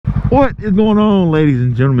What is going on, ladies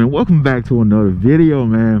and gentlemen? Welcome back to another video,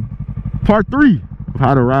 man. Part 3 of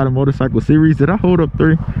how to ride a motorcycle series. Did I hold up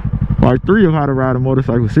 3? Part 3 of how to ride a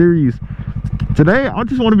motorcycle series. Today I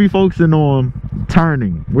just want to be focusing on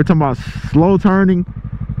turning. We're talking about slow turning.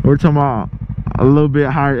 We're talking about a little bit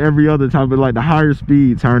higher, every other type of like the higher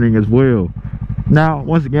speed turning as well. Now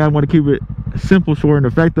once again, I want to keep it simple, short, and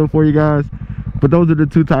effective for you guys. But those are the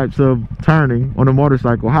two types of turning on a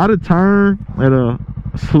motorcycle. How to turn at a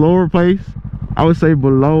slower pace, I would say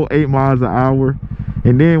below 8 miles an hour,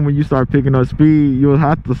 and then when you start picking up speed, you'll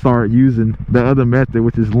have to start using the other method,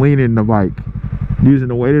 which is leaning the bike, using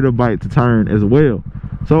the weight of the bike to turn as well.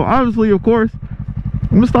 So obviously, of course,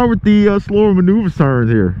 I'm gonna start with the slower maneuver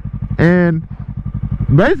turns here, and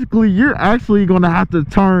basically you're actually gonna have to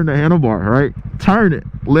turn the handlebar, right? Turn it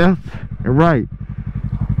left and right.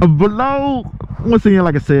 Below, once again,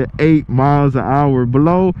 like I said, 8 miles an hour,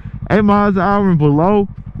 below 8 miles an hour and below,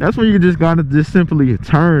 that's when you just gotta just simply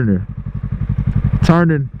turning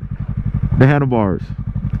the handlebars.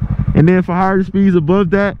 And then for higher speeds above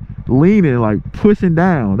that, leaning, like pushing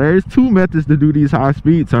down. There's two methods to do these high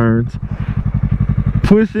speed turns.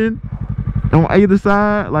 Pushing on either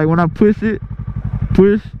side, like when I push,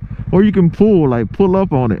 or you can pull, like pull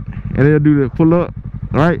up on it, and it'll do the pull up,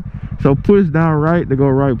 right? So push down right to go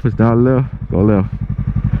right, push down left, go left.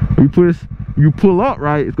 You pull up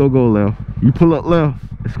right, it's gonna go left. You pull up left,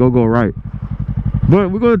 it's gonna go right.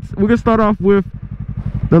 But we're gonna start off with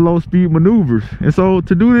the low speed maneuvers. And so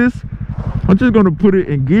to do this, I'm just gonna put it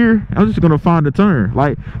in gear. I'm just gonna find the turn.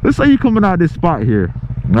 Like, let's say you're coming out of this spot here,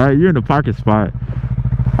 right? You're in the parking spot.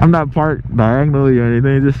 I'm not parked diagonally or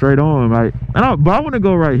anything, just straight on, right? But I want to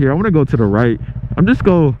go right here. I want to go to the right.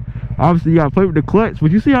 Obviously you gotta play with the clutch,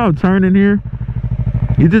 but you see how I'm turning here?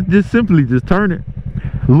 You just simply turn it.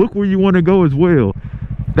 Look where you want to go as well.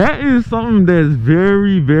 That is something that's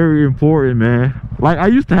very, very important, man. Like, I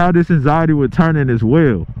used to have this anxiety with turning as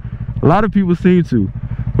well. A lot of people seem to,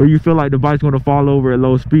 where you feel like the bike's going to fall over at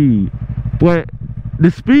low speed. But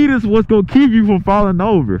the speed is what's going to keep you from falling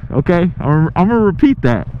over, okay? I'm going to repeat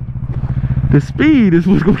that. The speed is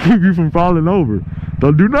what's going to keep you from falling over.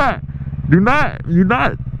 So do not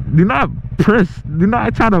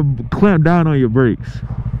try to clamp down on your brakes.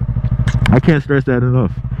 I can't stress that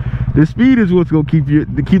enough. The speed is what's gonna keep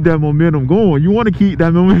that momentum going. You want to keep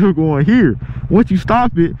that momentum going here. Once you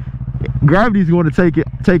stop it, gravity's going to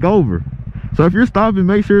take over. So if you're stopping,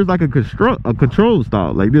 make sure it's like a controlled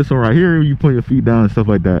stop, like this one right here. You put your feet down and stuff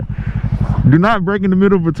like that. Do not brake in the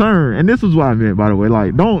middle of a turn. And this is what I meant, by the way.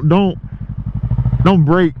 Like, don't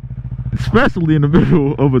brake, especially in the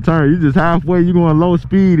middle of a turn. You just halfway, you're going low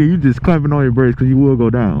speed, and you just clamping on your brakes because you will go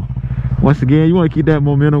down. Once again, you want to keep that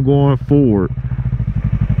momentum going forward.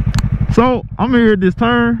 So I'm here at this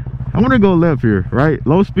turn. I'm gonna go left here, right?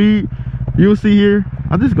 Low speed. You'll see here,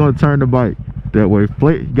 I'm just gonna turn the bike that way.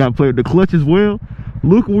 You gotta play with the clutch as well.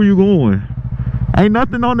 Look where you're going. Ain't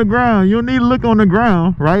nothing on the ground. You don't need to look on the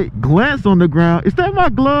ground, right? Glance on the ground. Is that my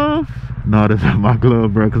glove? No, that's not my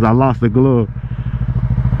glove, bro, because I lost the glove.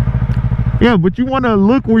 Yeah, but you want to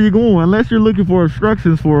look where you're going, unless you're looking for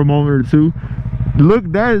obstructions for a moment or two.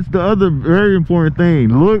 Look, that is the other very important thing.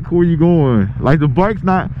 Look where you're going. Like, the bike's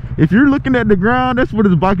not, if you're looking at the ground, that's where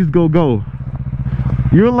the bike is gonna go.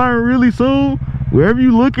 You'll learn really soon, wherever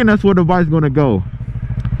you're looking, that's where the bike's gonna go.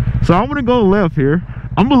 So I'm gonna go left here.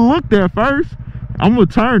 I'm gonna look there first. I'm gonna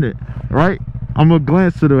turn it, right? I'm gonna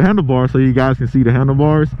glance to the handlebars so you guys can see the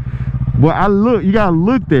handlebars. But you gotta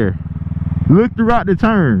look there. Look throughout the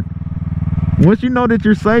turn. Once you know that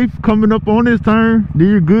you're safe coming up on this turn, then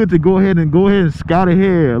you're good to go ahead and scout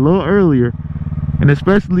ahead a little earlier. And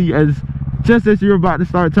especially just as you're about to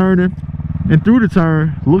start turning, and through the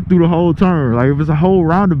turn, look through the whole turn. Like, if it's a whole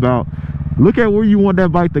roundabout, look at where you want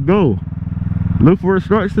that bike to go. Look for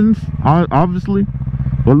instructions, obviously,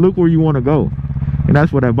 but look where you want to go, and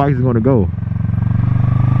that's where that bike is going to go.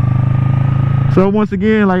 So once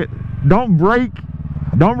again, like, don't brake,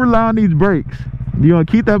 don't rely on these brakes. You're gonna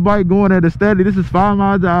keep that bike going at a steady. This is 5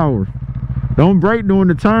 miles an hour. Don't brake during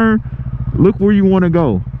the turn. Look where you want to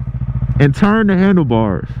go, and turn the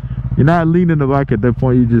handlebars. You're not leaning the bike at that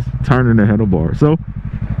point. You're just turning the handlebars. So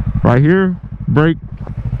right here, brake.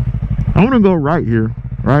 I'm gonna go right here,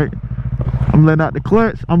 right? I'm letting out the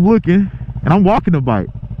clutch. I'm looking, and I'm walking the bike.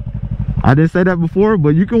 I didn't say that before, but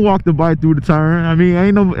you can walk the bike through the turn. I mean,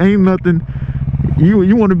 ain't nothing.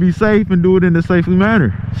 You want to be safe and do it in a safely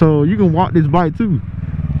manner, so you can walk this bike too.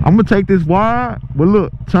 I'm gonna take this wide, but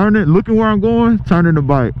look, turn it, looking where I'm going, turning the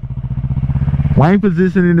bike. Lane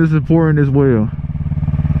positioning is important as well,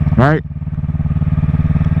 right?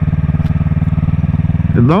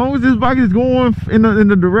 As long as this bike is going in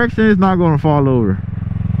the direction, it's not going to fall over.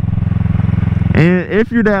 And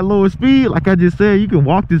if you're that lower speed, like I just said, you can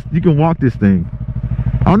walk this thing.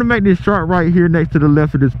 I want to make this chart right here next to the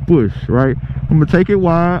left of this bush, right? I'm gonna take it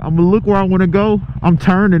wide. I'm gonna look where I want to go. I'm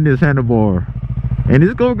turning this handlebar, and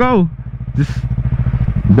it's gonna go. Just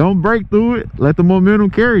don't break through it. Let the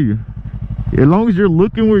momentum carry you. As long as you're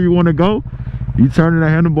looking where you want to go, you turning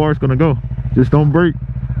that handlebar, it's gonna go. Just don't break.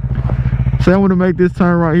 Say I want to make this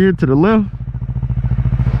turn right here to the left.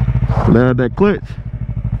 Let out that clutch.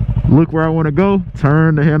 Look where I want to go.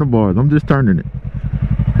 Turn the handlebars. I'm just turning it.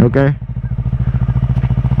 Okay.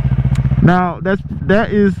 Now that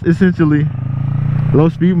is essentially low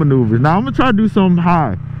speed maneuvers. Now I'm gonna try to do some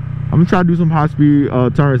high. I'm gonna try to do some high speed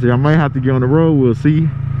turns here. I might have to get on the road. We'll see.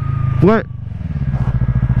 But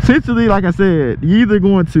essentially, like I said, you're either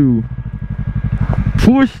going to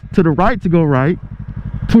push to the right to go right,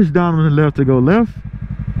 push down on the left to go left.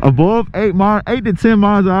 Above 8 to 10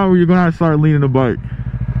 miles an hour, you're gonna have to start leaning the bike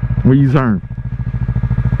when you turn.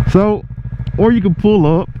 So, or you can pull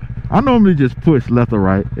up. I normally just push left or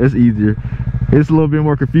right. It's easier. It's a little bit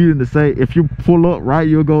more confusing to say. If you pull up right,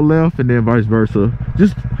 you'll go left, and then vice versa.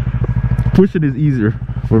 Just pushing is easier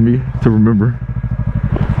for me to remember.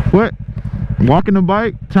 But walking the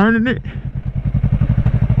bike, turning it.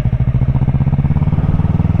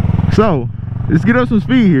 So let's get up some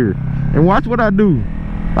speed here and watch what I do.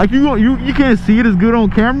 Like you can't see it as good on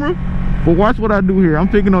camera, but watch what I do here. I'm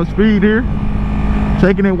picking up speed here,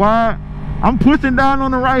 taking it wide. I'm pushing down on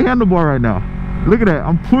the right handlebar right now. Look at that.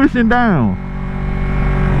 I'm pushing down.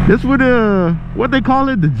 This with what they call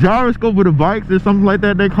it, the gyroscope of the bikes or something like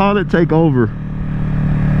that. They call it take over.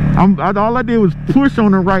 All I did was push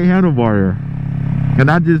on the right handlebar here, and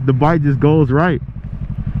the bike just goes right.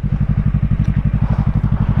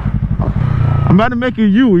 I'm about to make a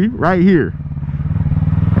Yui right here,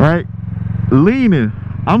 right? Leaning.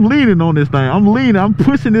 I'm leaning on this thing. I'm leaning. I'm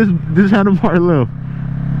pushing this handlebar left.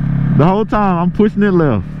 The whole time I'm pushing it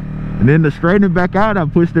left, and then to straighten it back out, I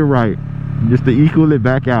pushed it right, just to equal it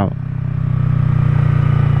back out.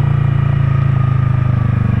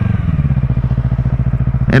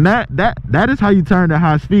 And that is how you turn at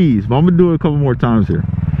high speeds. But I'm gonna do it a couple more times here.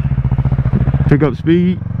 Pick up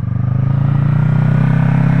speed.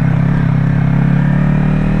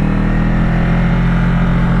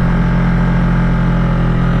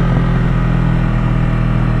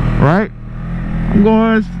 Right? I'm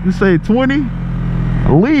going to say 20.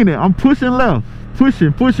 I'm leaning. I'm pushing left.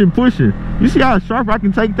 Pushing. You see how sharp I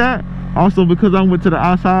can take that? Also because I went to the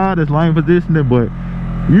outside, that's lane positioning, but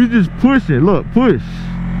you just pushing. Look, push.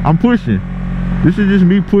 I'm pushing. This is just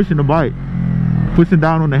me pushing the bike. Pushing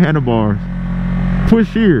down on the handlebars.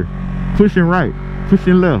 Push here. Pushing right.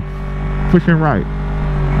 Pushing left. Pushing right.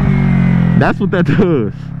 That's what that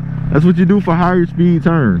does. That's what you do for higher speed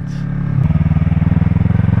turns.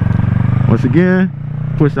 Once again,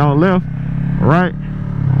 push down left, right.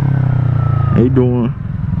 How you doing?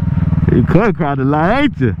 You cut across the line,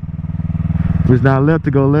 ain't you? Push down left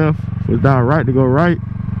to go left, push down right to go right.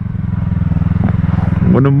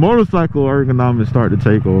 When the motorcycle ergonomics start to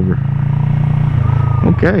take over.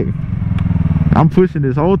 Okay. I'm pushing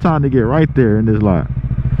this whole time to get right there in this lot.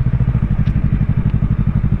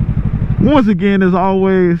 Once again, as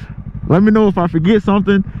always, let me know if I forget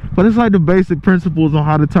something. But it's like the basic principles on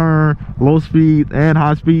how to turn low speed and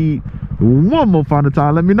high speed. One more final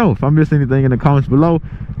time, let me know if I missed anything in the comments below.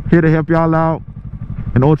 Here to help y'all out,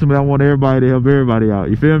 and ultimately I want everybody to help everybody out.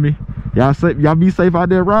 You feel me? Y'all be safe out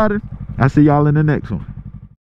there riding. I'll see y'all in the next one.